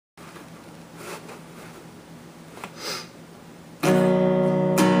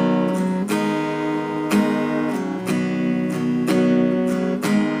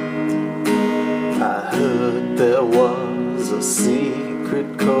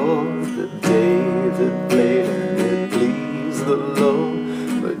that David played and it pleased the Lord,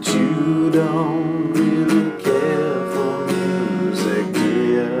 but you don't really care for music, do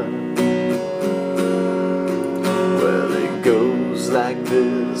ya? Well, it goes like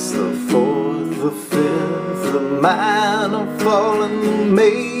this: the fourth, the fifth, the minor fall and the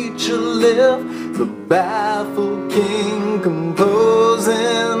major lift, the baffled king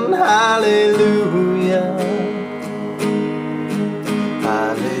composing hallelujah,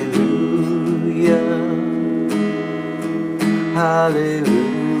 hallelujah, hallelujah,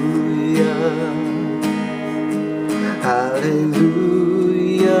 hallelujah,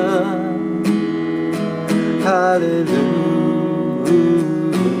 hallelujah.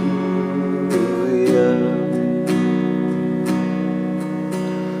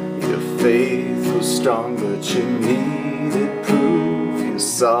 Your faith was strong, but you needed proof. You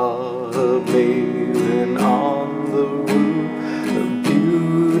saw her bathing on the roof, the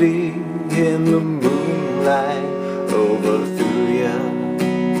beauty in the moonlight overthrew you.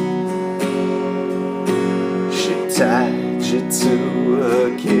 She tied you to her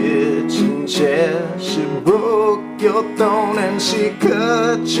kitchen chair, she broke your throne and she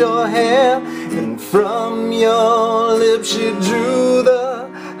cut your hair, and from your lips she drew the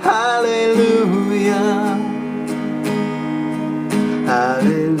hallelujah,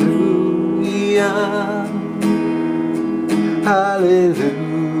 hallelujah, hallelujah,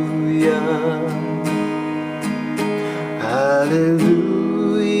 hallelujah,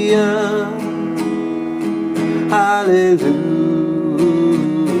 hallelujah.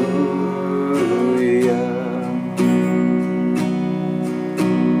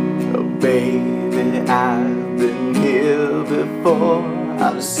 Oh baby, I've been here before,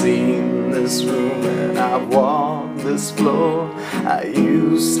 I've seen this room and I've walked this floor. I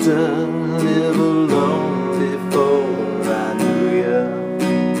used to live alone before I knew you.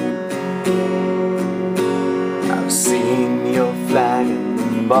 I've seen your flag in the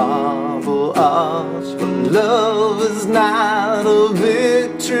marble arch, but love is not a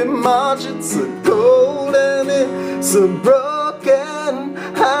victory march. It's a cold and it's a broken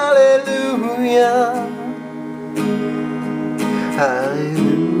hallelujah,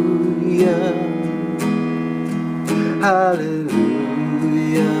 hallelujah, hallelujah,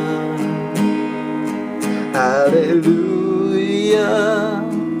 hallelujah,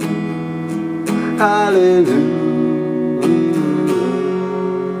 hallelujah.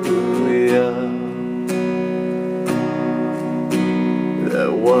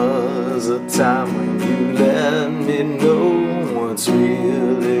 There was a time when you let me know what's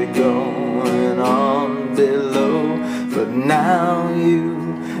really going on below, but now you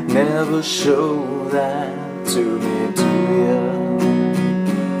never show that to me, do ya?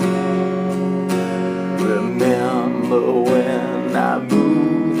 Remember when I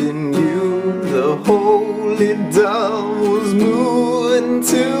moved in you, the holy dove was moving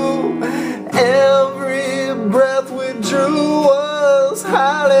too. Every breath we drew was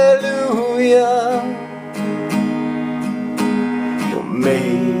hallelujah. Well,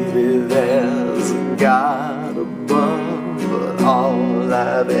 maybe there's a God above, but all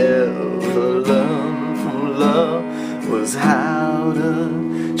I've ever learned from love was how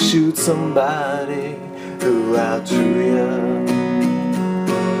to shoot somebody who outdrew you.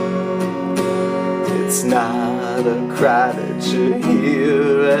 It's not a cry that you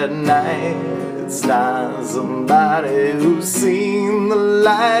hear at night, it's not somebody who's seen the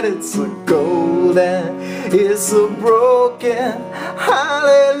light. It's a gold and it's a broken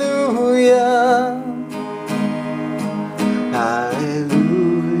hallelujah,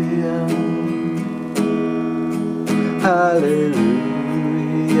 hallelujah, hallelujah,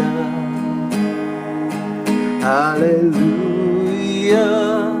 hallelujah,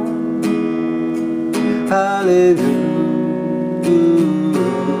 hallelujah.